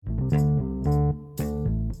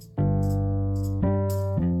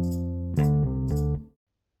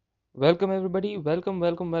Welcome, everybody.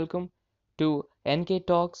 Welcome to NK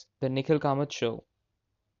Talks, the Nikhil Kamath Show.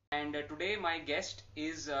 And today, my guest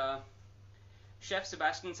is Chef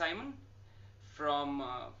Sebastian Simon from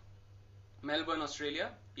Melbourne,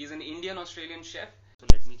 Australia. He's an Indian Australian chef. So,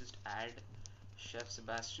 let me just add Chef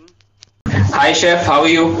Sebastian. Hi, Chef. How are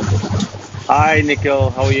you? Hi,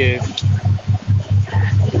 Nikhil. How are you?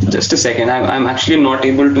 Just a second. I'm actually not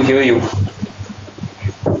able to hear you.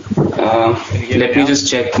 Let me just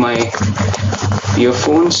check my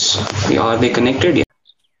earphones. Are they connected? Yeah.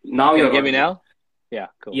 Now Can you're you hear me audible. now? Yeah,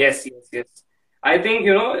 cool. Yes. I think,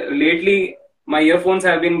 lately my earphones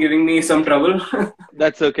have been giving me some trouble.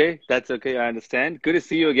 That's okay. That's okay. I understand. Good to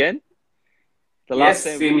see you again. The last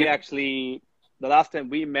Yes, time same we here. the last time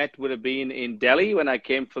we met would have been in Delhi when I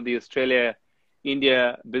came for the Australia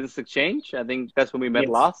India Business Exchange. I think that's when we met Yes,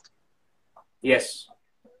 last. yes. So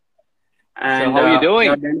And how are you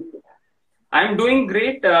yeah, doing? I'm doing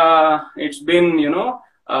great. It's been,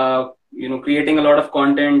 creating a lot of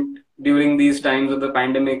content during these times of the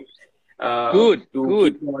pandemic Good, to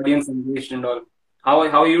good. keep the audience engaged and all. How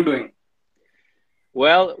are you doing?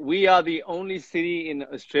 Well, we are the only city in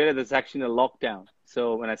Australia that's actually in a lockdown.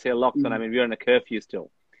 So when I say a lockdown, I Mm. mean we're in a curfew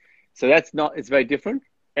still. So it's very different.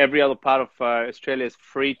 Every other part of Australia is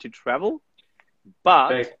free to travel,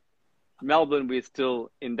 but Right. Melbourne, we're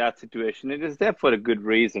still in that situation. It is there for a good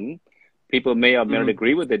reason. People may or may not Mm-hmm.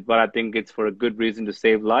 agree with it, but I think it's for a good reason to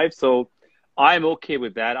save lives. So I'm okay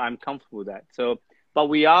with that. I'm comfortable with that. But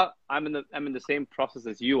I'm in the same process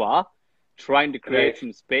as you are, trying to create Right.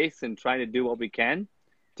 some space and trying to do what we can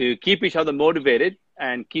to keep each other motivated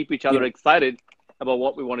and keep each other Yeah, excited about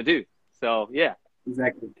what we want to do. So yeah.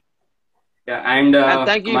 exactly. Yeah, and And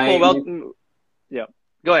thank you for welcome. Yeah.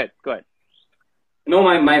 Go ahead. Go ahead.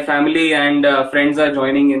 my family and friends are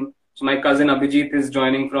joining in. So my cousin Abhijit is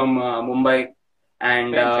joining from Mumbai,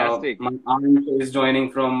 and Fantastic. my aunt is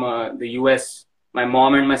joining from the US. My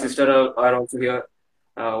mom and my sister are also here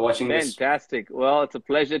watching this. Fantastic. Well, it's a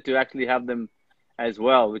pleasure to actually have them as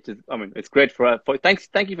well, which is, I mean, it's great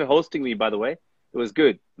thank you for hosting me, by the way. It was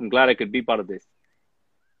good. I'm glad I could be part of this.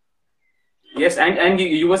 Yes, and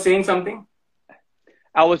you were saying something?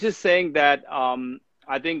 I was just saying that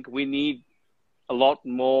I think we need a lot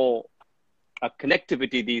more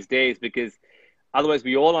connectivity these days because otherwise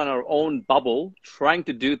we all on our own bubble trying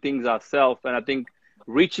to do things ourselves. And I think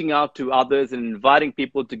reaching out to others and inviting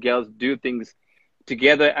people together to do things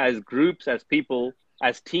together as groups, as people,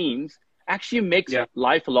 as teams actually makes Yeah.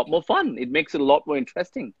 life a lot more fun. It makes it a lot more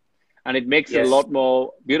interesting and it makes it a Yes. lot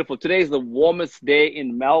more beautiful. Today is the warmest day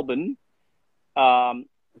in Melbourne um,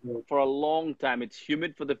 for a long time. It's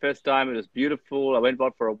humid for the first time. It was beautiful. I went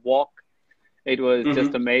out for a walk. It was just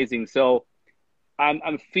Mm-hmm. amazing. So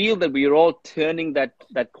I'm feel that we are all turning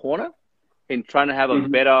that corner in trying to have a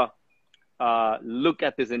Mm-hmm. better look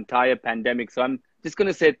at this entire pandemic. So I'm just going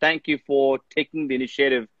to say thank you for taking the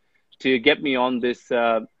initiative to get me on this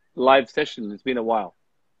live session. It's been a while.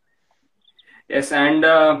 Yes, and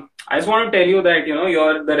I just want to tell you that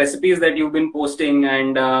your the recipes that you've been posting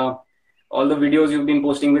and all the videos you've been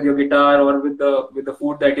posting with your guitar or with the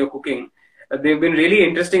food that you're cooking, they've been really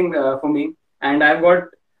interesting for me. And I've got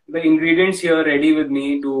the ingredients here ready with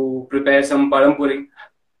me to prepare some parampuri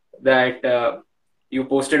that you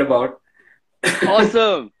posted about.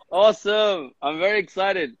 Awesome, awesome! I'm very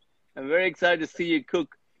excited. I'm very excited to see you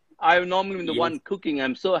cook. I'm normally the Yes. one cooking.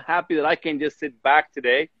 I'm so happy that I can just sit back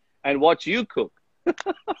today and watch you cook.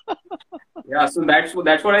 Yeah, so that's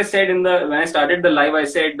what I said in the when I started the live. I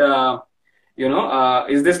said,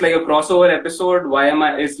 is this like a crossover episode? Why am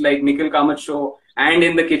I? It's like Nikhil Kamath show and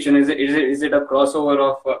in the kitchen. Is it a crossover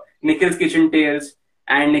of Nikhil's Kitchen Tales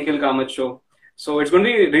and Nikhil Kamath show? So it's going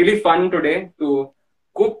to be really fun today to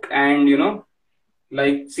cook and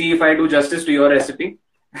like see if I do justice to your recipe.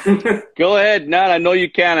 Go ahead, Nan. I know you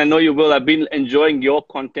can. I know you will. I've been enjoying your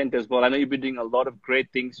content as well. I know you've been doing a lot of great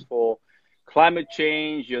things for climate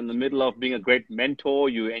change. You're in the middle of being a great mentor.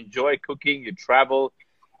 You enjoy cooking. You travel.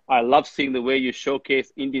 I love seeing the way you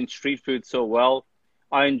showcase Indian street food so well.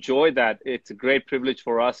 I enjoy that. It's a great privilege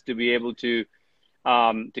for us to be able to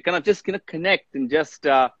kind of just connect and just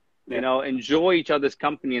Yeah. enjoy each other's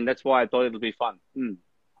company. And that's why I thought it'll be fun. Mm.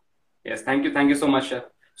 Yes, thank you so much, chef.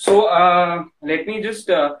 So let me just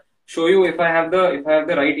show you if I have the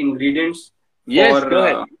right ingredients Yes, for go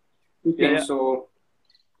ahead. Yeah, cooking. yeah. So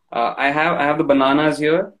I have the bananas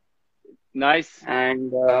here, Nice.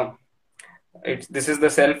 and this is the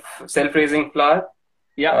self raising flour,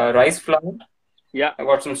 Yeah, rice flour. yeah. I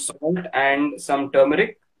got some salt and some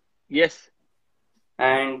turmeric, Yes.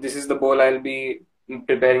 and this is the bowl I'll be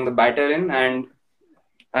preparing the batter in, and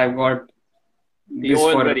I've got The this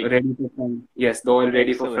oil for ready. ready for frying. Yes, the oil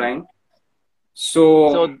ready for Excellent. frying. So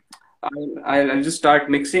So I'll just start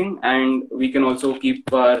mixing, and we can also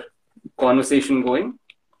keep our conversation going.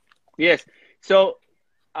 yes. So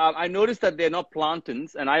I noticed that they're not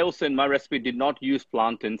plantains, and I also in my recipe did not use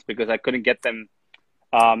plantains because I couldn't get them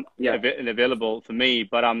Yeah. available for me.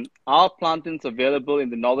 But are plantains available in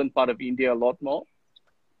the northern part of India a lot more?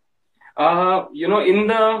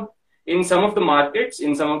 In some of the markets,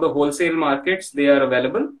 in some of the wholesale markets, they are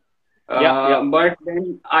available. Yeah, yeah, But then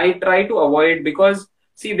I try to avoid, because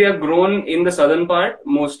see, they are grown in the southern part,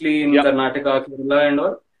 mostly in yeah. Karnataka, Kerala, and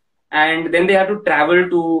all, and then they have to travel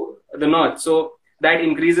to the north. So that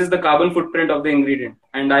increases the carbon footprint of the ingredient.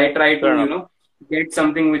 And I try Fair to, enough. get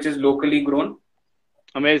something which is locally grown.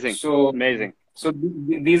 Amazing, So, amazing,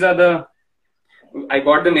 these are I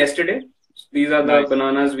got them yesterday. These are the nice.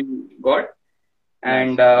 bananas we got,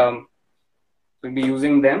 Nice. and we'll be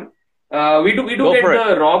using them. We do Go get for it.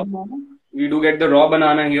 the raw banana. We do get the raw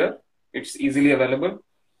banana here. It's easily available.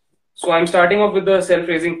 So I'm starting off with the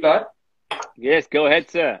self-raising flour. Yes, go ahead,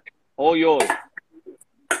 sir. All yours.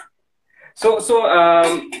 So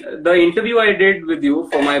the interview I did with you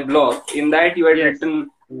for my blog, in that you had Yes. written,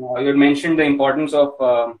 you had mentioned the importance of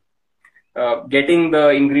getting the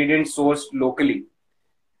ingredients sourced locally.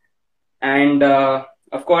 And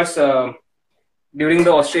of course, during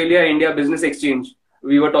the Australia-India Business Exchange,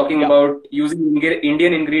 we were talking Yeah. about using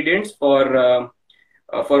Indian ingredients for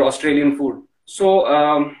Australian food. So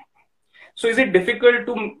is it difficult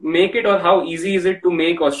to make it, or how easy is it to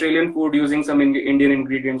make Australian food using some Indian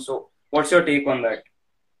ingredients? So what's your take on that?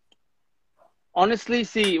 Honestly,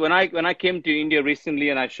 see, when I came to India recently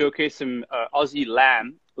and I showcased some Aussie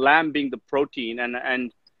lamb being the protein,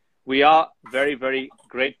 and we are very, very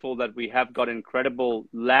grateful that we have got incredible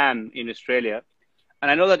lamb in Australia. And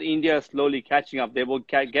I know that India is slowly catching up. They will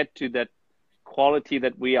get to that quality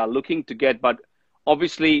that we are looking to get. But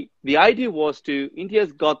obviously, the idea was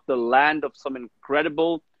India's got the land of some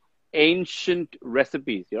incredible ancient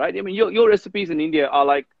recipes, right? I mean, your recipes in India are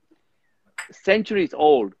like centuries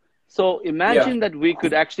old. So Yeah. imagine that we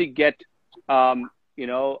could actually get, you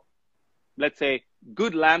know, let's say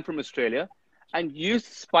good lamb from Australia and use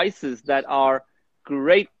spices that are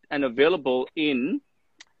great and available in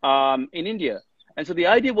India. And so the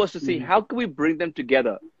idea was to see Mhm. how can we bring them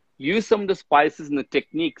together, use some of the spices and the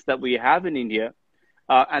techniques that we have in India,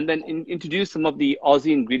 and then introduce some of the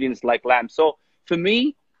Aussie ingredients like lamb. So for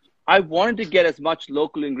me, I wanted to get as much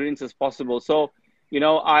local ingredients as possible. So,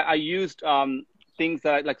 I used things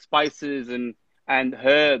like spices and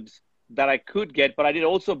herbs that I could get, but I did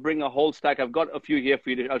also bring a whole stack. I've got a few here for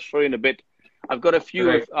you. I'll show you in a bit. I've got a few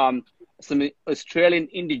Right. of some Australian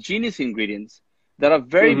indigenous ingredients that are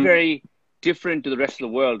very, Hmm. very different to the rest of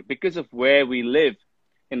the world because of where we live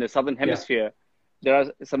in the southern Yeah. hemisphere. There are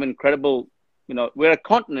some incredible, we're a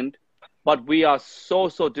continent, but we are so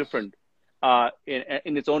different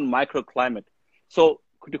in its own microclimate. So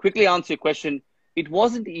to quickly answer your question, it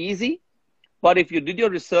wasn't easy, but if you did your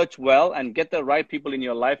research well and get the right people in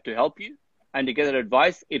your life to help you and to get that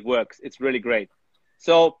advice, it works. It's really great.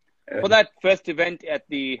 So for that first event at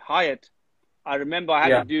the Hyatt, I remember I had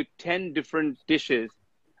to Yeah. do 10 different dishes,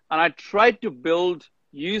 and I tried to build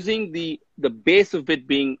using the base of it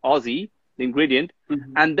being Aussie, the ingredient,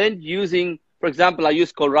 Hmm. and then using, for example, I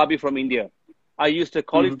used kohlrabi from India. I used a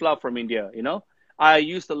Hmm. cauliflower from India. I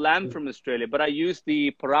used the lamb from Australia, but I used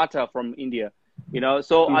the paratha from India.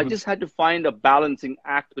 So I Hmm. just had to find a balancing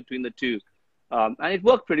act between the two. And it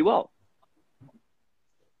worked pretty well.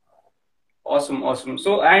 Awesome, awesome.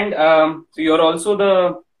 So you're also the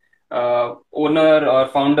owner or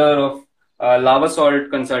founder of Lava Salt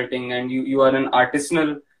Consulting, and you are an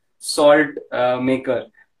artisanal salt maker.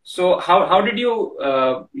 So how did you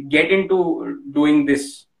get into doing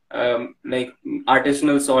this, like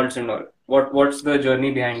artisanal salts and all? What's the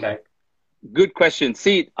journey behind that? Good question.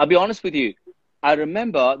 See, I'll be honest with you. I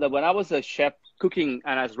remember that when I was a chef cooking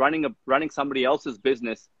and I was running somebody else's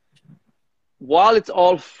business, while it's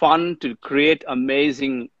all fun to create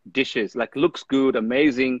amazing dishes, like looks good,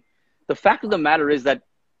 amazing, the fact of the matter is that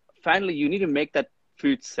finally you need to make that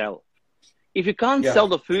food sell. If you can't Yeah. sell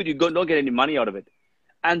the food, you don't get any money out of it.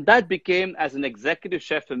 And that became, as an executive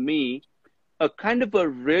chef for me, a kind of a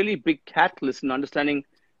really big catalyst in understanding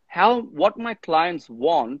what my clients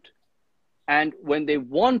want, and when they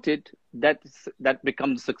want it, that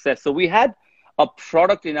becomes success. So we had a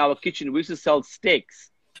product in our kitchen. We used to sell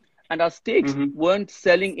steaks, and our steaks Hmm. weren't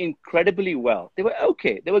selling incredibly well. They were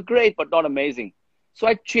okay, they were great, but not amazing. So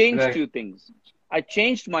I changed Right. two things. I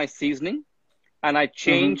changed my seasoning, and I Mm-hmm.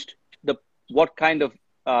 changed the what kind of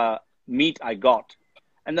meat I got.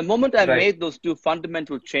 And the moment I Right. made those two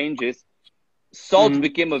fundamental changes, salt Mm-hmm.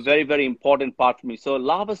 became a very, very important part for me. So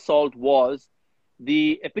lava salt was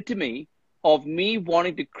the epitome of me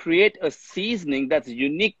wanting to create a seasoning that's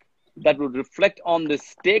unique, that would reflect on the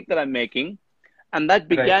steak that I'm making, and that Right.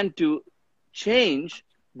 began to change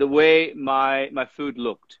the way my food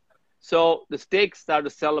looked. So the steak started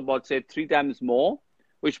to sell about, say, 3 times more,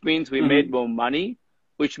 which means we made Mm-hmm. more money,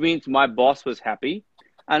 which means my boss was happy.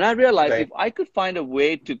 And I realized if Right. I could find a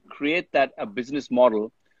way to create that a business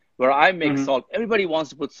model where I make Mm-hmm. salt, everybody wants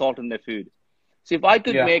to put salt in their food. So if I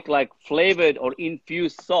could Yeah. make like flavored or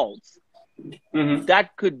infused salts, Mm-hmm.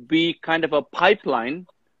 that could be kind of a pipeline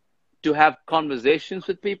to have conversations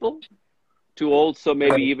with people, to also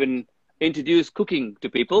maybe Right. even introduce cooking to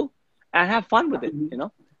people and have fun with it, Mhm. you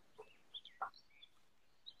know?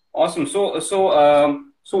 Awesome.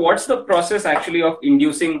 So what's the process actually of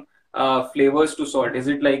inducing flavors to salt? Is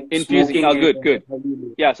it like Infusing. smoking Oh, it? good, Or good. how do you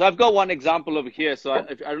do Yeah, so I've got one example over here. So I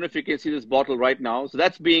don't know if you can see this bottle right now. So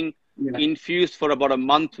that's being it? Yeah. infused for about a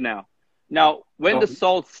month now. Now, when the Okay.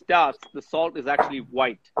 salt starts, the salt is actually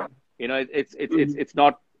white. You know, Mhm. it's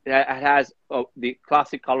not, it has the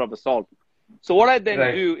classic color of a salt. So what I then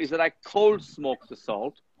Right. do is that I cold smoke the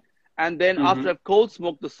salt. And then after Mm-hmm. I've cold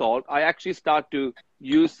smoked the salt, I actually start to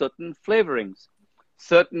use certain flavorings,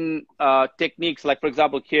 certain techniques. Like, for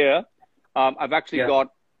example, here, I've actually Yeah. got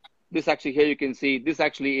this actually here. You can see this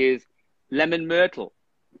actually is lemon myrtle.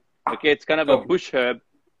 Okay, it's kind of a Okay. bush herb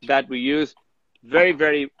that we use. Very,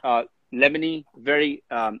 very lemony, very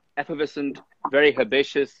effervescent, very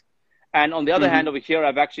herbaceous. And on the other hand, Mm-hmm. over here,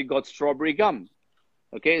 I've actually got strawberry gum.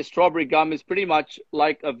 Okay, strawberry gum is pretty much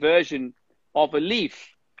like a version of a leaf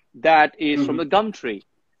that is from Mm-hmm. the gum tree.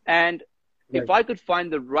 And if Right. I could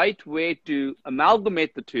find the right way to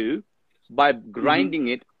amalgamate the two by Mm-hmm. grinding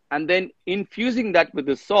it and then infusing that with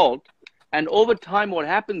the salt, and over time, what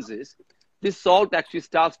happens is this salt actually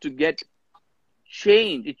starts to get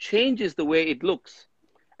changed. It changes the way it looks.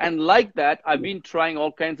 And like that, I've been trying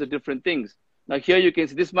all kinds of different things. Now, here you can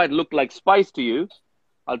see this might look like spice to you.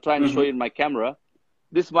 I'll try and show Mm-hmm. you in my camera.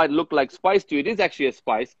 This might look like spice to you. It is actually a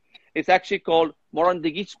spice. It's actually called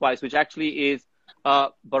Morandigich spice, which actually is a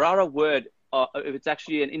Barara word. It's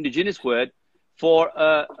actually an indigenous word for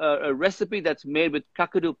a recipe that's made with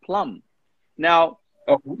kakadu plum. Now,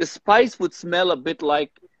 Okay. the spice would smell a bit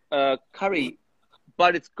like curry,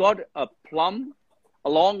 but it's got a plum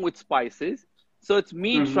along with spices. So it's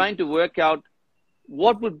me Mm-hmm. trying to work out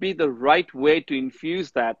what would be the right way to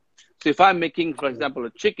infuse that. So if I'm making, for example, a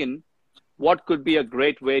chicken, what could be a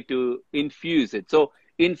great way to infuse it? So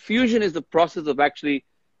infusion is the process of actually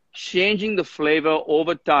changing the flavor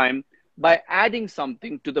over time by adding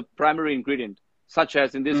something to the primary ingredient, such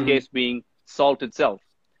as in this Mm-hmm. case being salt itself.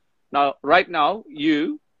 Now, right now,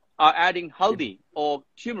 you are adding haldi or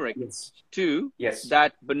turmeric Yes. to Yes.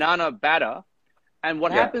 that banana batter. And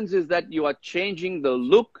what Yeah. happens is that you are changing the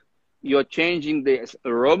look, you're changing the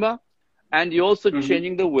aroma, and you're also Mm-hmm.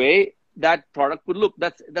 changing the way that product would look.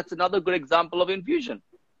 That's another good example of infusion.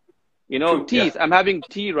 You know, True. Yeah. teas. I'm having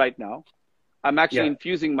tea right now. I'm actually Yeah.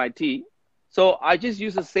 infusing my tea. So I just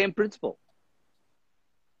use the same principle.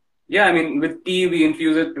 Yeah. I mean, with tea, we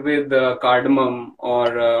infuse it with cardamom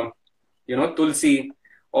or tulsi,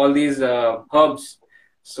 all these herbs.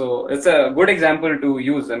 So it's a good example to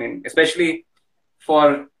use. I mean, especially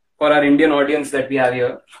for for our Indian audience that we have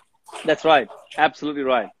here. That's right. Absolutely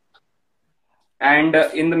right. And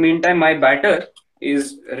in the meantime, my batter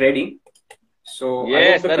is ready. So I hope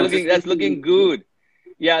Yes, the that's consistency looking is good. good.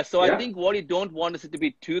 Yeah, so I Yeah. think what you don't want is it to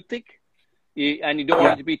be too thick, and you don't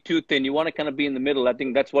want Yeah. it to be too thin. You want to kind of be in the middle. I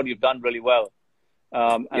think that's what you've done really well,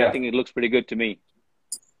 and I Yeah. think it looks pretty good to me.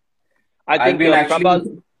 I I've think been Prabal.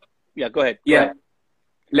 actually, Yeah, go ahead. Go yeah, ahead. I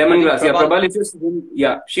think lemongrass. Yeah, Prabal. Prabal is just,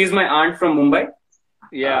 yeah, she's my aunt from Mumbai.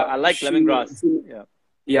 Yeah, I like lemongrass. She Yeah,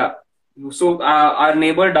 yeah. So our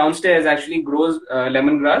neighbor downstairs actually grows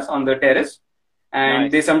lemongrass on the terrace,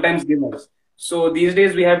 and they nice. sometimes give us. So these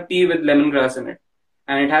days we have tea with lemongrass in it,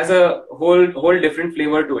 and it has a whole different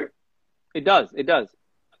flavor to it. It does. It does.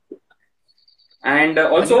 And And you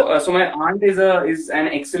also, know, so my aunt is an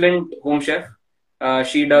excellent home chef.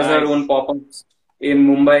 She does her own nice, pop-ups in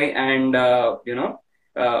Mumbai, and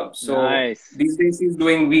so nice. these days she's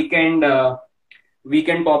doing weekend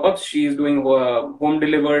pop-ups. She's doing home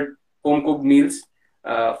delivered, home cooked meals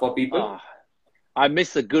for people. Ah, I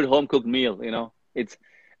miss a good home cooked meal. You know, it's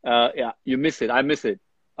yeah, you miss it. I miss it.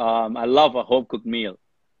 I love a home cooked meal.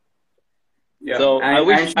 Yeah, So and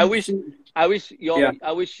she yeah,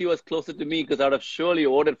 I wish she was closer to me because I'd have surely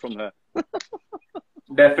ordered from her.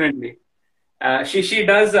 definitely. She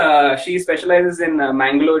does. She specializes in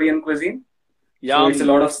Mangalorean cuisine. So it's a Yum.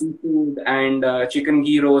 lot of seafood and chicken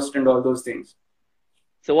ghee roast and all those things.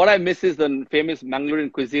 So what I miss is the famous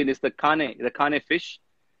Mangalorean cuisine is the kane fish.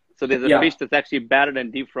 So there's a Yeah, fish that's actually battered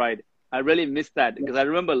and deep fried. I really miss that because I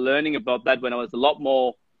remember learning about that when I was a lot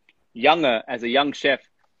more younger as a young chef.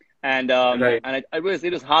 right, And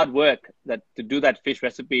it was hard work that to do that fish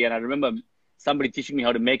recipe. And I remember somebody teaching me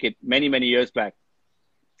how to make it many years back.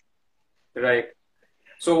 right.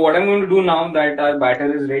 So what I'm going to do now that our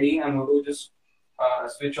batter is ready, I'm going to just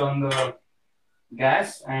switch on the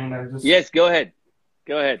gas and I'll just. Yes, go ahead.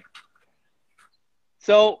 Go ahead.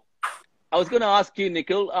 So I was going to ask you,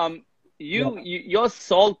 Nikhil, Yeah. your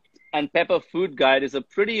salt and pepper food guide is a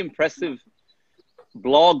pretty impressive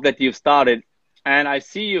blog that you've started. And I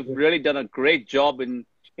see you've really done a great job in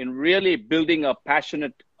really building a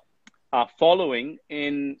passionate following.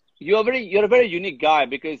 You're a very unique guy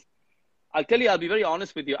because I'll tell you, I'll be very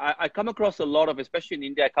honest with you. I come across a lot of, especially in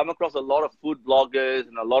India, I come across a lot of food bloggers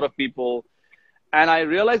and a lot of people. And I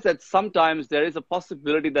realize that sometimes there is a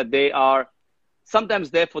possibility that they are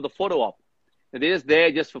sometimes there for the photo op. They're just there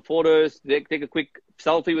just for photos. They take a quick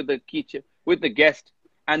selfie with with the guest,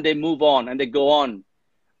 and they move on and they go on.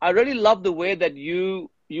 I really love the way that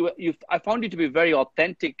I found you to be very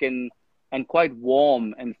authentic and quite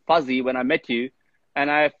warm and fuzzy when I met you, and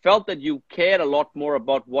I felt that you cared a lot more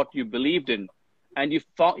about what you believed in, and you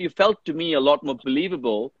felt to me a lot more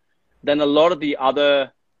believable than a lot of the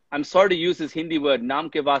other. I'm sorry to use this Hindi word, naam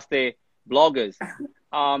ke vaste bloggers.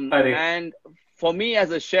 Arre. And for me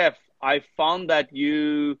as a chef, I found that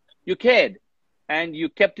you cared and you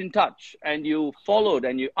kept in touch and you followed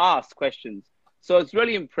and you asked questions. So it's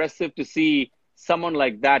really impressive to see someone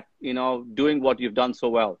like that, doing what you've done so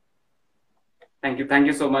well. Thank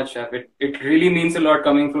you so much, Chef. It really means a lot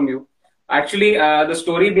coming from you. Actually, the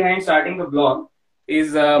story behind starting the blog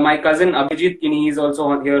is my cousin Abhijit Kini. He's also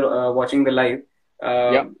on here watching the live.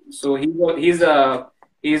 Yeah. So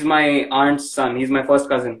he's my aunt's son. He's my first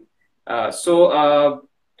cousin.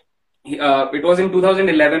 It was in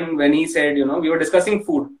 2011 when he said, we were discussing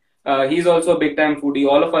food. He's also a big time foodie.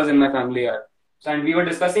 All of us in my family are. So, and we were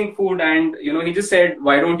discussing food, and he just said,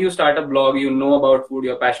 "Why don't you start a blog? You know about food.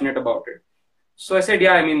 You're passionate about it." So I said,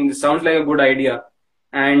 "Yeah, I mean, this sounds like a good idea."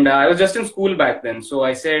 And I was just in school back then, so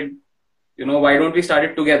I said, "Why don't we start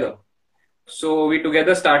it together?" So we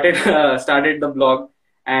together started started the blog,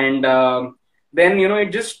 and then it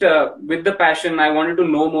just with the passion, I wanted to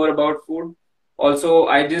know more about food. Also,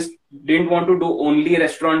 I just didn't want to do only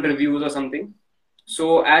restaurant reviews or something.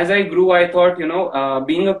 So as I grew, I thought,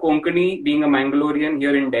 being a Konkani, being a Mangalorean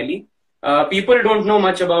here in Delhi, people don't know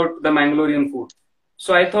much about the Mangalorean food.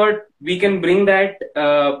 So I thought we can bring that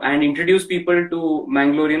and introduce people to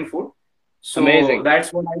Mangalorean food. So Amazing.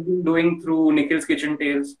 that's what I've been doing through Nikhil's Kitchen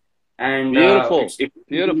Tales, and Beautiful. it's the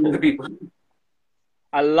Beautiful. people.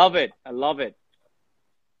 I love it. I love it.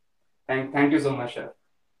 Thank you so much, sir.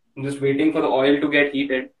 I'm just waiting for the oil to get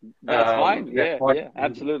heated. That's fine. Get Yeah. hot. Yeah.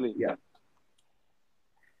 Absolutely. Yeah.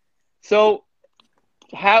 So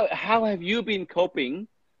how have you been coping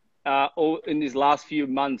in these last few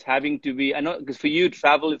months having to be, I know because for you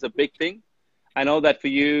travel is a big thing. I know that for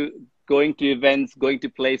you going to events, going to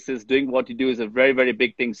places, doing what you do is a very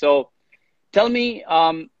big thing. So tell me,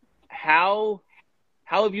 how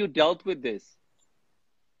have you dealt with this?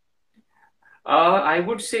 I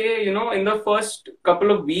would say, in the first couple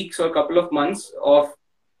of weeks or couple of months of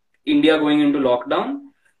India going into lockdown,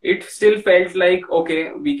 it still felt like,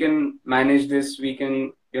 okay, we can manage this, we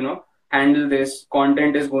can, handle this.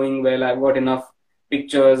 Content is going well. I've got enough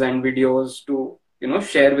pictures and videos to,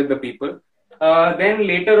 share with the people. Then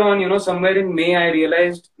later on, somewhere in May, I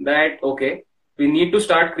realized that, okay, we need to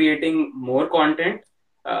start creating more content.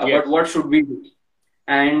 But Yes. what should we do?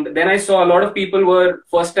 And then I saw a lot of people were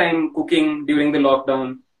first time cooking during the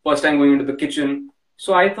lockdown, first time going into the kitchen.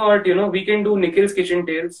 So I thought, we can do Nikhil's Kitchen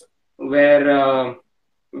Tales, where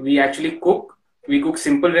we actually cook. We cook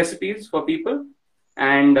simple recipes for people,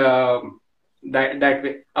 and that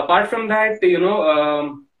way. Apart from that,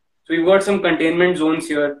 so we've got some containment zones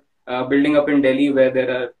here building up in Delhi where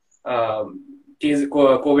there are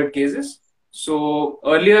COVID cases. So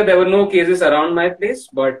earlier there were no cases around my place,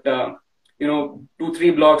 but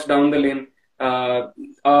 2-3 blocks down the lane,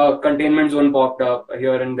 a containment zone popped up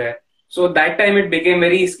here and there. So that time it became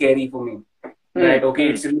very scary for me. That okay,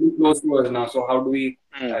 it's really close to us now. So how do we,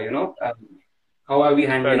 how are we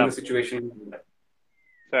Fair handling the enough. situation?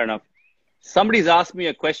 Fair enough. Somebody's asked me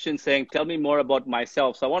a question saying, "Tell me more about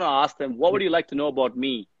myself." So I want to ask them, "What would you like to know about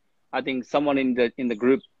me?" I think someone in the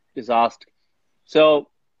group is asked. So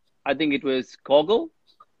I think it was Kogel.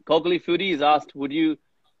 Kokali Foodie is asked,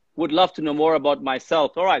 would love to know more about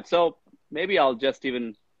myself. All right, so maybe I'll just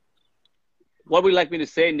even, what would you like me to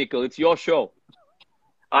say, Nikhil? It's your show.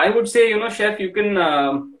 I would say, chef, you can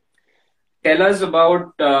tell us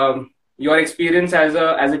about your experience as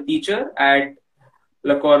a teacher at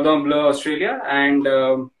Le Cordon Bleu, Australia, and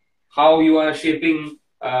how you are shaping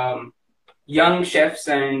young chefs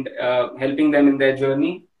and helping them in their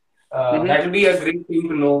journey. That would be a great thing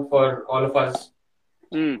to know for all of us.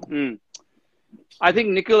 I think,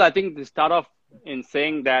 Nikhil, to start off in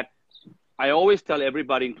saying that I always tell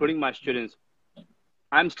everybody, including my students,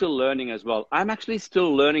 I'm still learning as well. I'm actually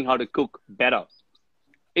still learning how to cook better.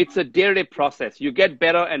 It's a day-to-day process. You get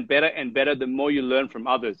better and better and better the more you learn from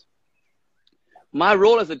others. My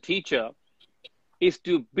role as a teacher is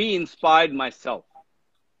to be inspired myself.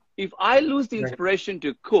 If I lose the inspiration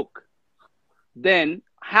to cook, then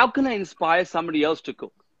how can I inspire somebody else to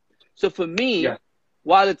cook? So for me,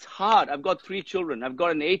 while it's hard, I've got 3 children. I've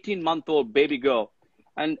got an 18-month-old baby girl.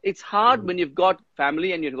 And it's hard when you've got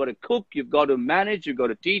family and you've got to cook, you've got to manage, you've got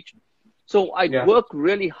to teach. So I work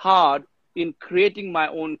really hard in creating my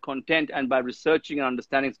own content and by researching and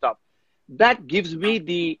understanding stuff. That gives me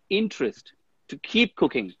the interest to keep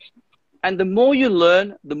cooking. And the more you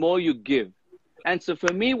learn, the more you give. And so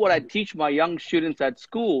for me, what I teach my young students at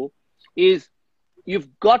school is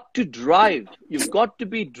you've got to drive, you've got to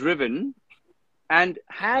be driven and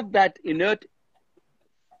have that innate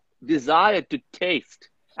desire to taste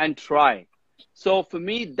and try. So for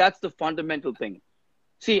me, that's the fundamental thing.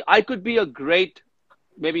 See, I could be a great,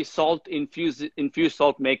 maybe infused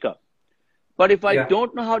salt maker. But if I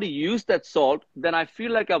don't know how to use that salt, then I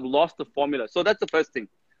feel like I've lost the formula. So that's the first thing.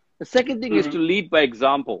 The second thing is to lead by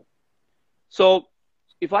example. So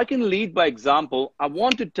if I can lead by example, I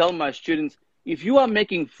want to tell my students, if you are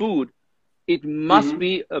making food, it must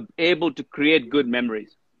be able to create good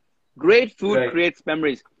memories. Great food creates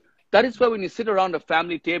memories. That is why when you sit around a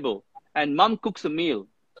family table and mom cooks a meal,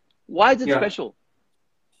 why is it special?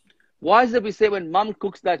 Why is it we say when mom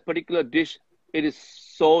cooks that particular dish, it is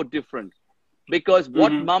so different? Because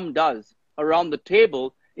what mom does around the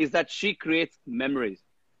table is that she creates memories.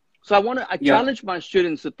 So I challenge my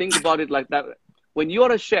students to think about it like that. When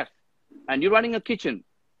you're a chef and you're running a kitchen,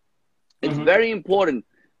 it's very important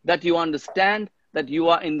that you understand that you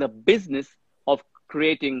are in the business of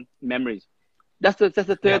creating memories. That's the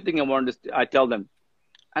third thing I tell them.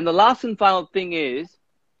 And the last and final thing is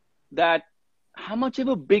that how much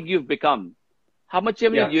ever big you've become, how much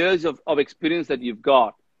many years of experience that you've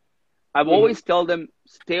got, I've always tell them,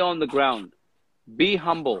 stay on the ground, be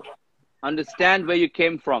humble, understand where you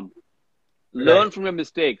came from, learn from your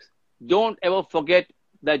mistakes. Don't ever forget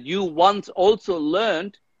that you once also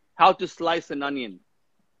learned how to slice an onion.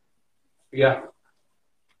 Yeah,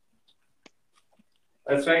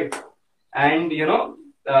 that's right. And,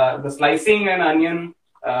 the slicing an onion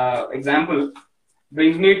example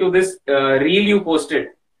brings me to this reel you posted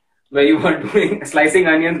where you were doing slicing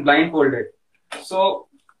onions blindfolded. So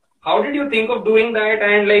how did you think of doing that?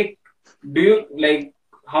 And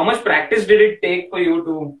how much practice did it take for you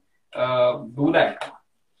to do that?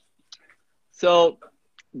 So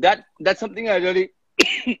that's something I really,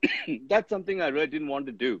 that's something I really didn't want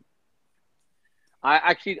to do.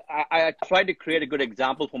 I try to create a good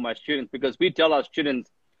example for my students because we tell our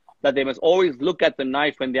students that they must always look at the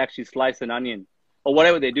knife when they actually slice an onion or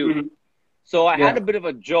whatever they do. So I had a bit of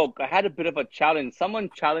a joke. I had a bit of a challenge.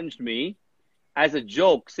 Someone challenged me as a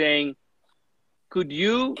joke saying, could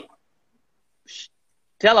you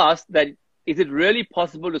tell us that, is it really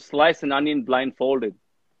possible to slice an onion blindfolded?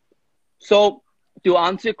 So to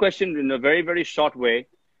answer your question in a very, very short way,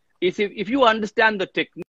 is if you understand the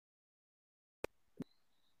technique,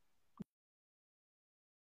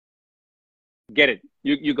 get it.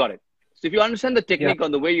 You got it. So if you understand the technique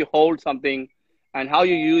on the way you hold something and how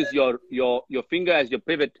you use your finger as your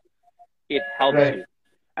pivot, it helps you.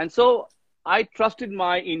 And so I trusted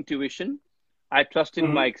my intuition. I trusted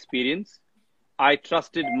my experience. I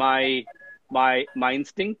trusted my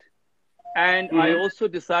instinct. And I also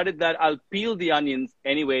decided that I'll peel the onions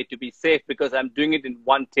anyway to be safe because I'm doing it in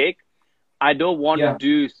one take. I don't want to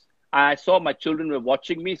do, I saw my children were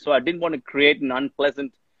watching me, so I didn't want to create an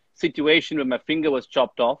unpleasant situation where my finger was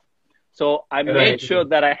chopped off. So I made sure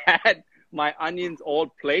that I had my onions all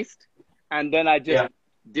placed and then I just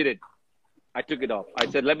did it. I took it off. I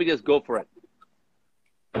said, let me just go for it.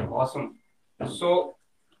 Awesome. So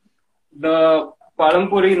the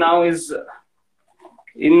palampuri now is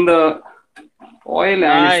in the oil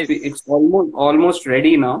and it's almost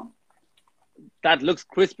ready now. That looks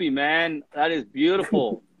crispy, man. That is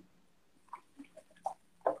beautiful.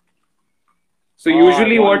 So Oh, I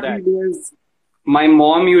usually want what we that. do is my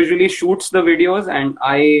mom usually shoots the videos and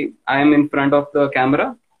I am in front of the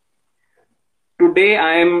camera. Today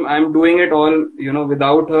I'm doing it all,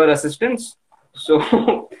 without her assistance.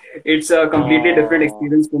 So it's a completely different Oh,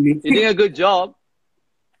 experience for me. you're doing a good job.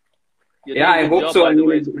 You're Yeah, doing a I good hope job, so. by I the mean,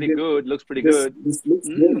 way. It's pretty good. Looks pretty this good. this looks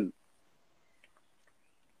good. Mm.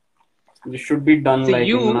 This should be done So like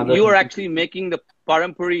in another you are 30 actually making the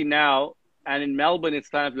parampuri now, and in Melbourne it's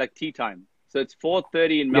kind of like tea time. So it's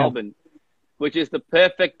 4:30 in Yeah, Melbourne, which is the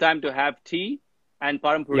perfect time to have tea and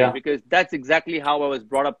parampuri yeah, because that's exactly how I was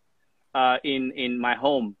brought up in my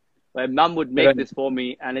home. My mom would make right. this for me,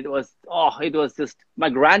 and it was just my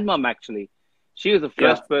grandmom actually. She was the Yeah.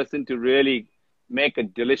 first person to really make a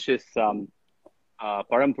delicious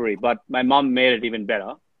parampuri, but my mom made it even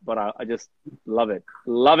better. But I just love it.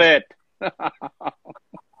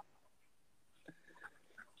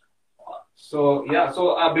 So yeah, so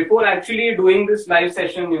before actually doing this live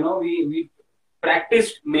session, we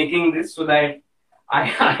practiced making this so that I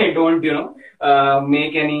I don't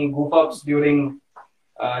make any goof ups during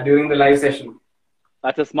the live session.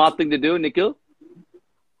 That's a smart thing to do, Nikhil.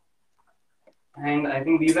 And I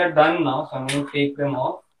think these are done now, so I'm going to take them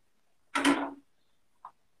off.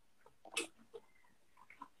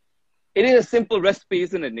 It is a simple recipe,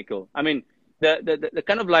 isn't it, Nikhil? I mean, the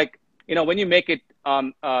kind of like, when you make it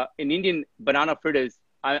in Indian banana fritters,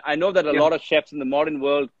 I know that a Yeah. lot of chefs in the modern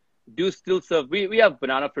world do still serve. We have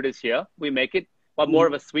banana fritters here. We make it, but more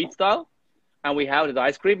of a sweet style. And we have it as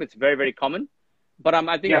ice cream. It's very, very common. But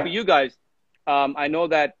I think for Yeah. you guys, I know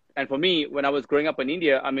that, and for me, when I was growing up in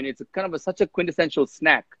India, I mean, it's kind of such a quintessential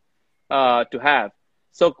snack to have.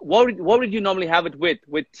 So what would you normally have it with?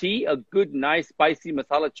 With tea, a good, nice, spicy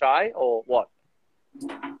masala chai, or what?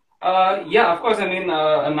 Yeah, of course. I mean,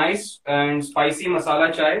 a nice and spicy masala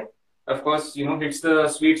chai, of course, hits the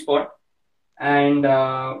sweet spot. And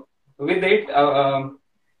with it,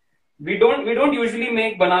 we don't usually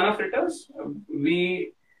make banana fritters.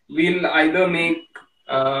 We'll either make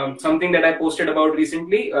something that I posted about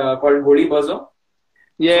recently called Godi Bazo. So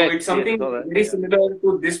Yes, it's yes, I something saw that. very Yeah. similar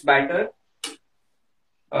to this batter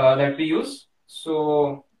that we use.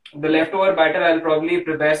 So the leftover batter, I'll probably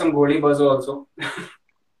prepare some Godi Bazo also.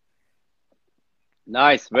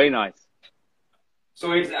 Nice, very nice.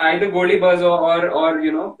 So it's either Goli Buzz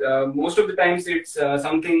or most of the times it's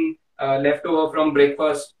something leftover from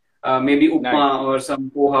breakfast, maybe Nice. upma or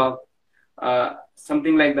some poha,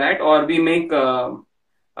 something like that. Or we make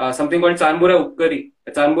something called Chanbura Uppkari.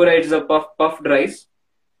 Chanbura is a puffed rice,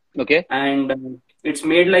 Okay. and it's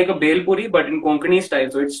made like a bel puri but in Konkani style.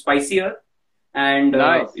 So it's spicier, and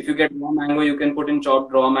Nice. if you get raw mango, you can put in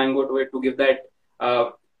chopped raw mango to it to give that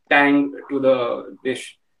uh, tang to the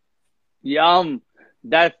dish. Yum.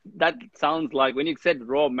 That sounds like when you said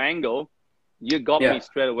raw mango, you got me Yeah.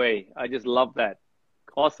 straight away. I just love that.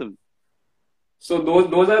 Awesome. So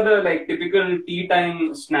those are the like typical tea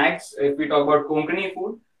time snacks if we talk about Konkani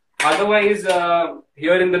food. Otherwise,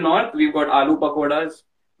 here in the north we've got aloo pakoras,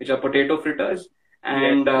 which are potato fritters, Yes,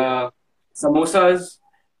 and yes. samosas,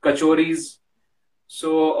 kachoris.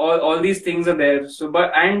 So all these things are there. So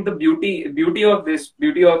but and the beauty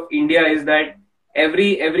of India is that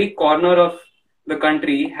every corner of the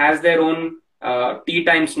country has their own tea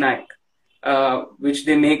time snack, which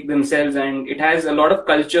they make themselves, and it has a lot of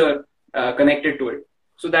culture connected to it.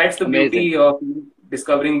 So that's the Amazing. beauty of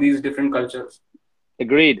discovering these different cultures.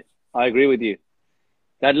 Agreed. I agree with you.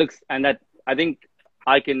 That looks, and that I think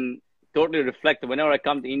I can totally reflect that whenever I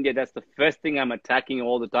come to India, that's the first thing I'm attacking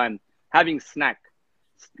all the time. Having snack.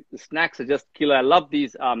 The snacks are just killer. I love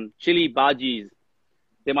these chili bhajis.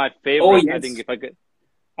 They're my Oh favorite. I think yes, if I could,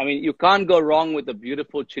 I mean, you can't go wrong with the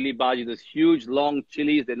beautiful chili bhaji. Those huge, long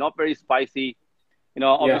chilies. They're not very spicy. yeah.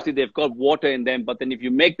 Obviously they've got water in them, but then if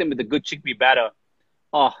you make them with a good chickpea batter,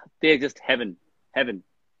 oh, they're just heaven, heaven.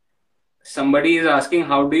 Somebody is asking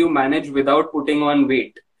how do you manage without putting on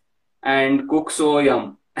weight and cook so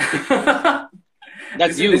yum. That's this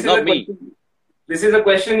is you, this is not a me. question. This is a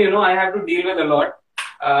question I have to deal with a lot.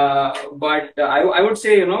 But I would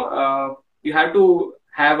say you have to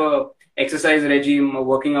have a exercise regime, a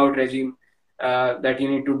working out regime that you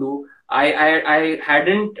need to do. I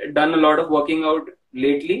hadn't done a lot of working out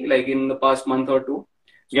lately, like in the past month or two.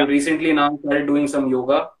 So Yeah, recently now I started doing some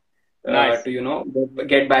yoga nice. to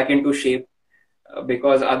get back into shape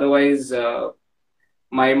because otherwise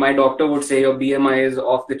my doctor would say your BMI is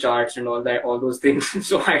off the charts and all those things.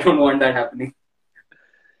 So I don't want that happening.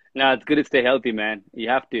 No, it's good to stay healthy, man. You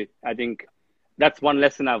have to. I think that's one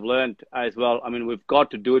lesson I've learned as well. I mean, we've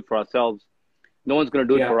got to do it for ourselves. No one's going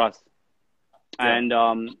to do it Yeah, for us. yeah, And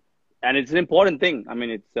and it's an important thing. I mean,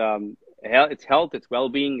 it's It's health, it's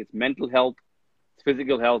well-being, it's mental health, it's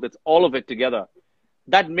physical health. It's all of it together.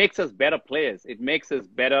 That makes us better players. It makes us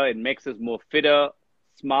better. It makes us more fitter,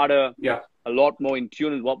 smarter, Yeah. a lot more in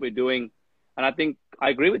tune with what we're doing. And I think I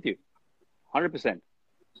agree with you, 100%.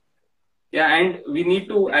 Yeah, and we need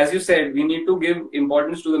to, as you said, we need to give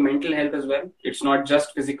importance to the mental health as well. It's not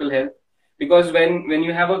just physical health, because when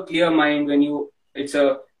you have a clear mind, when you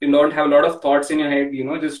don't have a lot of thoughts in your head,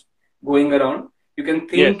 just going around, you can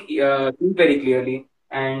Yes, think very clearly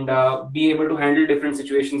and be able to handle different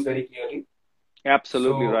situations very clearly.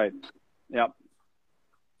 absolutely So right. Yeah.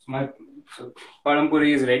 my so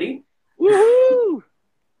Padampuri is ready. Woohoo!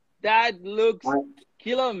 That looks I,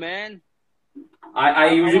 killer, man. I I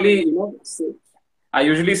want to. usually, I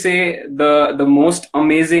usually say the most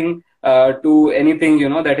amazing to anything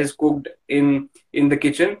that is cooked in the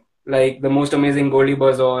kitchen, like the most amazing goli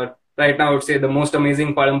buzz, or right now I would say the most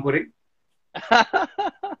amazing palampuri.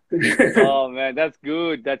 Oh man, that's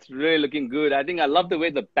good. That's really looking good. I think I love the way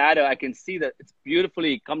the batter. I can see that it's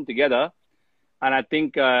beautifully come together, and I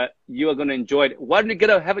think you are going to enjoy it. Why don't you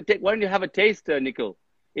have a why don't you have a taste, Nikhil?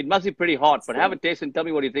 It must be pretty hot, but have a taste and tell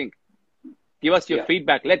me what you think. Give us your Yeah.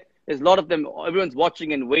 feedback. There's a lot of them. Everyone's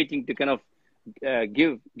watching and waiting to kind of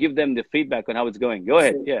give them the feedback on how it's going. Go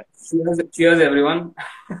ahead. So Yeah. cheers everyone.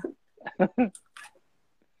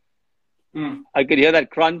 Mm, I could hear that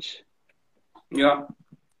crunch. yeah,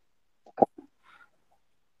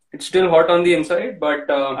 it's still hot on the inside, but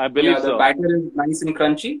I believe yeah, the so. batter is nice and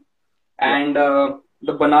crunchy, Yeah. and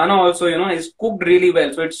the banana also is cooked really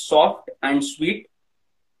well, so it's soft and sweet.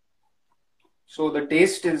 So the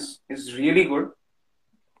taste is really good.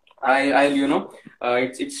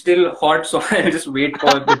 It's still hot, so I'll just wait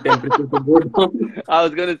for the temperature to go down. I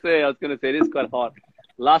was gonna say, it is quite hot.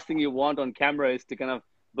 Last thing you want on camera is to kind of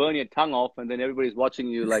burn your tongue off, and then everybody's watching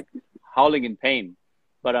you like howling in pain.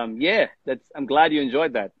 But yeah, I'm glad you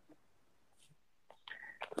enjoyed that.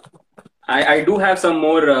 I do have some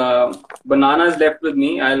more bananas left with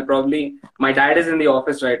me. My dad is in the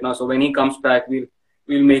office right now, so when he comes back,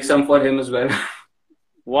 we'll make some for him as well.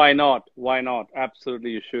 Why not? Why not?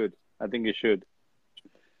 Absolutely, you should. I think you should.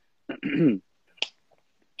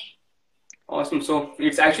 Awesome. So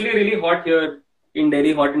it's actually really hot here in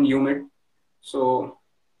Delhi, hot and humid. So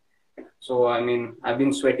I mean, I've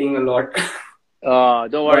been sweating a lot.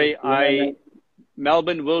 Don't But worry. yeah,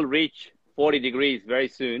 Melbourne will reach 40 degrees very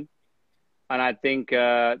soon. And I think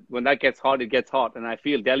when that gets hot, it gets hot. And I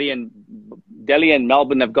feel Delhi and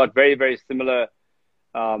Melbourne have got very, very similar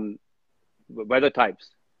um, weather types.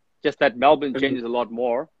 Just that Melbourne changes a lot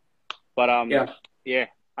more. But yeah. yeah,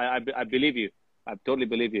 I believe you. I totally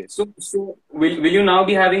believe you. So will you now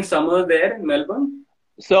be having summer there in Melbourne?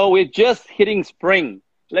 So we're just hitting spring.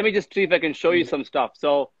 Let me just see if I can show you some stuff.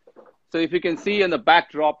 So if you can see in the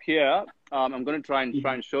backdrop here, I'm going to try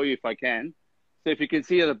and show you if I can. So if you can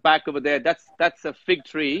see at the back over there, that's a fig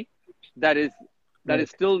tree that is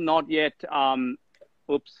still not yet.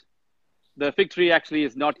 Oops, the fig tree actually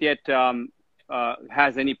is not yet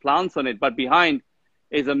has any plants on it, but behind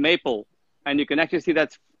is a maple, and you can actually see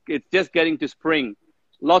it's just getting to spring.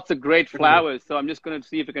 Lots of great flowers. So I'm just going to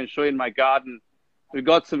see if I can show you in my garden. We've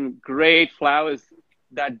got some great flowers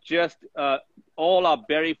that just all our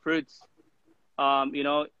berry fruits.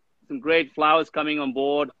 Some great flowers coming on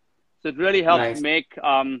board. So it really helps Nice. make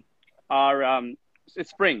our it's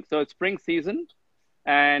spring. So it's spring season,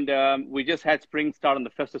 and we just had spring start on the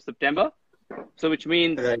 1st of September. So which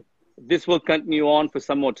means Right. this will continue on for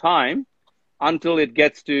some more time until it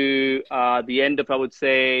gets to the end of, I would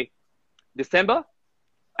say, December.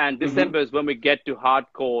 And Mm-hmm. December is when we get to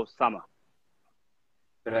hardcore summer.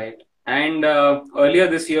 Right. And earlier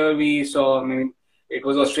this year, we saw, I mean, it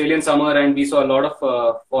was Australian summer, and we saw a lot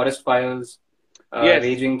of forest fires Yes.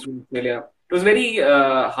 raging through Australia. It was very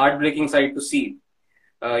heartbreaking sight to see.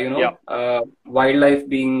 Yeah. Wildlife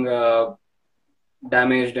being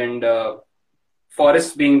damaged and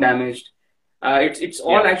forests being damaged. It's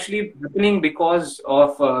all Yeah. actually happening because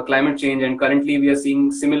of climate change, and currently we are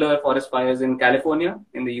seeing similar forest fires in California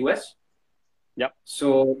in the US. Yeah. So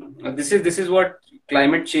this is what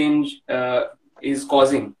climate change is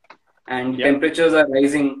causing, and Yeah. temperatures are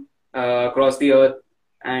rising across the earth,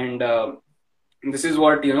 and this is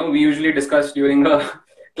what we usually discuss during a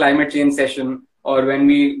climate change session, or when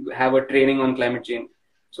we have a training on climate change.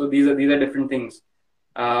 So these are different things.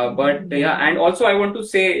 But yeah, and also I want to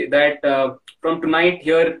say that from tonight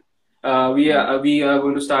here, we are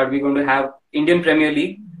going to start. We're going to have Indian Premier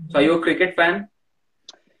League. So are you a cricket fan?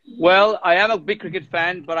 Well, I am a big cricket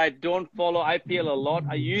fan, but I don't follow IPL a lot.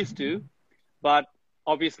 I used to, but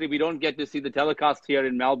obviously we don't get to see the telecast here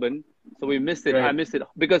in Melbourne. So we missed it. I Right. missed it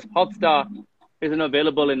because Hotstar isn't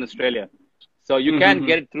available in Australia. So you can Mm-hmm.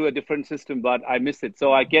 get it through a different system, but I missed it.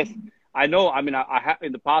 So I guess I know. I mean, I have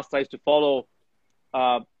in the past I used to follow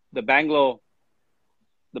uh, the Bangalore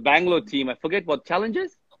team. I forget what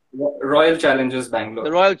Challengers, Royal Challengers the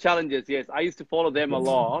Bangalore. Royal Challengers. Yes, I used to follow them a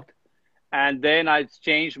lot, and then I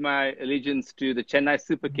changed my allegiance to the Chennai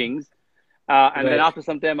Super Kings. And then Right. after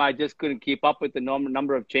some time, I just couldn't keep up with the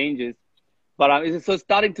number of changes. But is it so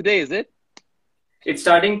starting today? Is it It's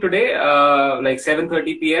starting today, like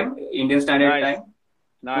 7:30 p.m. Indian Standard nice? Time. So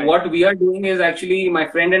Nice, what we are doing is actually my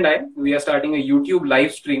friend and I, we are starting a YouTube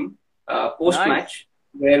live stream post nice, match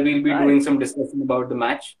where we'll be nice, doing some discussion about the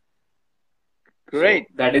match. great.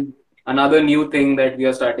 So that is another new thing that we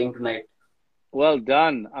are starting tonight. Well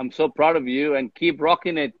done. I'm so proud of you, and keep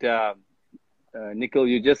rocking it, Nikhil.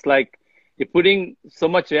 You just like you're putting so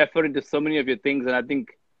much effort into so many of your things, and I think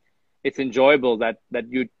it's enjoyable that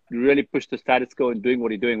you really push the status quo and doing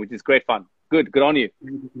what you're doing, which is great fun. Good on you.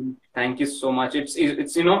 Thank you so much.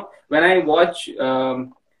 It's when I watch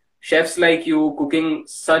chefs like you cooking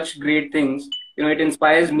such great things, it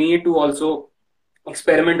inspires me to also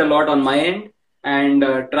experiment a lot on my end and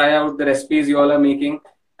try out the recipes you all are making.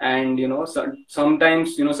 And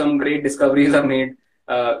sometimes some great discoveries are made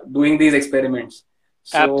doing these experiments.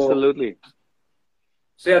 So Absolutely.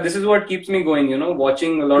 so yeah, this is what keeps me going.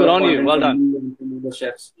 Watching a lot Good of on you. content Well from done. you and from other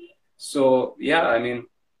chefs. So yeah, I mean,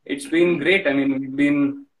 it's been great. I mean,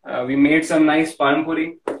 we made some nice pan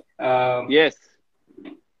puri. Um, Yes.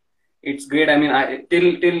 it's great. I mean, till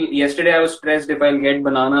yesterday I was stressed if I'll get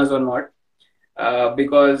bananas or not,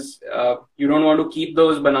 because you don't want to keep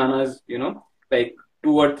those bananas, like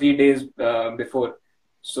 2 or 3 days before.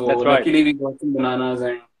 So That's right. luckily we got some bananas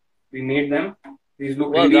and we made them. These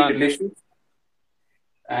look Well really done. delicious,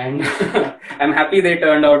 and I'm happy they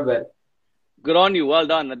turned out well. Good on you. Well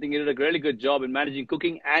done. I think you did a really good job in managing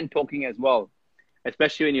cooking and talking as well,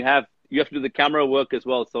 especially when you have to do the camera work as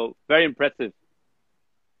well. So very impressive.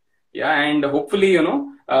 Yeah, and hopefully,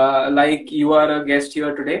 like you are a guest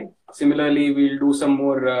here today. Similarly, we'll do some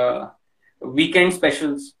more weekend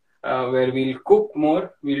specials where we'll cook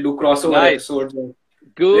more. We'll do crossover Nice. episodes of this.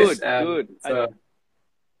 Good. Good. It's, uh,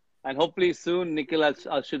 And hopefully soon, Nikhil,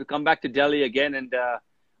 I should come back to Delhi again. And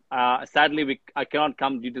sadly, I cannot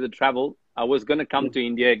come due to the travel. I was going to come to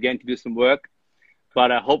India again to do some work, but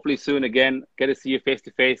hopefully soon again, get to see you face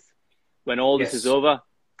to face when all this is yes, over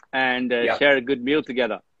and yeah, share a good meal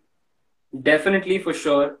together. definitely for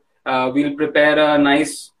sure. We'll prepare a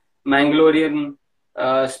nice Mangalorean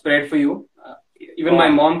spread for you. Even my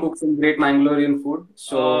Oh, mom cooks some great Mangalorean food, oh,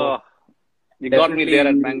 so you got me definitely, there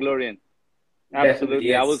at Mangalorean. definitely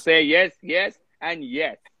Absolutely. I will yes, say yes, yes, and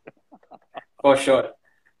yes. for sure.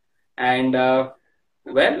 And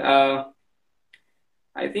well,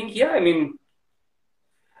 I think yeah. I mean,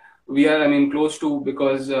 we are, I mean, close to,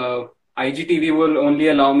 because IGTV will only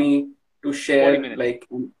allow me to 40 share minutes. like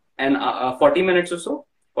 40 minutes or so,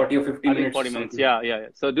 40 or 50 I think minutes or 40 minutes. something. Yeah, yeah, yeah.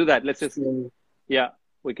 So do that. Let's just, So, yeah,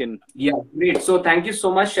 we can. yeah, great. So thank you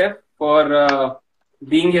so much, Chef, for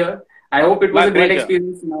being here. I hope it was My a great pleasure.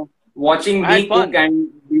 experience, watching I had me cook fun. and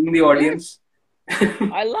being in the Yes, audience.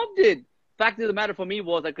 I loved it. Fact of the matter for me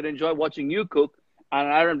was I could enjoy watching you cook and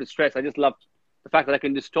I don't have to stress. I just love the fact that I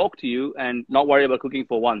can just talk to you and not worry about cooking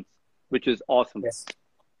for once, which is awesome. Yes,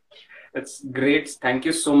 that's great. Thank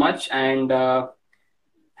you so much. And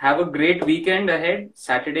have a great weekend ahead,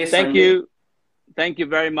 Saturday, Thank Sunday. you. Thank you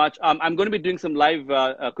very much. I'm going to be doing some live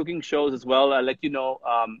cooking shows as well. I'll let you know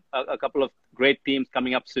a couple of great themes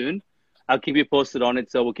coming up soon. I'll keep you posted on it.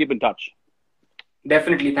 So we'll keep in touch.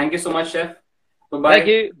 Definitely. Thank you so much, Chef. Bye Thank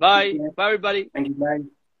bye. you. Bye. Bye, everybody. Thank you. Bye.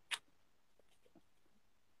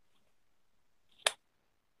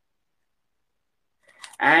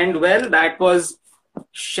 And well, that was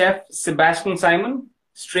Chef Sebastian Simon,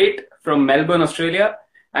 straight from Melbourne, Australia.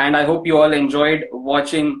 And I hope you all enjoyed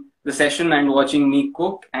watching the session and watching me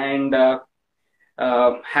cook and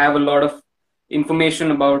have a lot of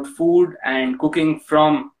information about food and cooking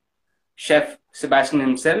from Chef Sebastian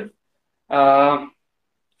himself. Uh,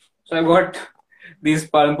 so I've got these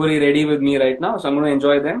palampuri ready with me right now, so I'm going to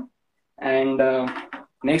enjoy them. And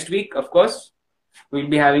next week, of course, we'll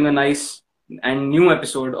be having a nice and new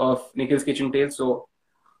episode of Nikhil's Kitchen Tales. So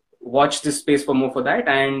watch this space for more for that,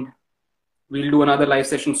 and we'll do another live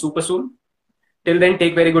session super soon. Till then,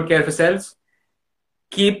 take very good care of yourselves.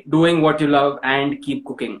 Keep doing what you love and keep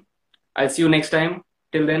cooking. I'll see you next time.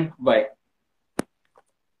 Till then, bye.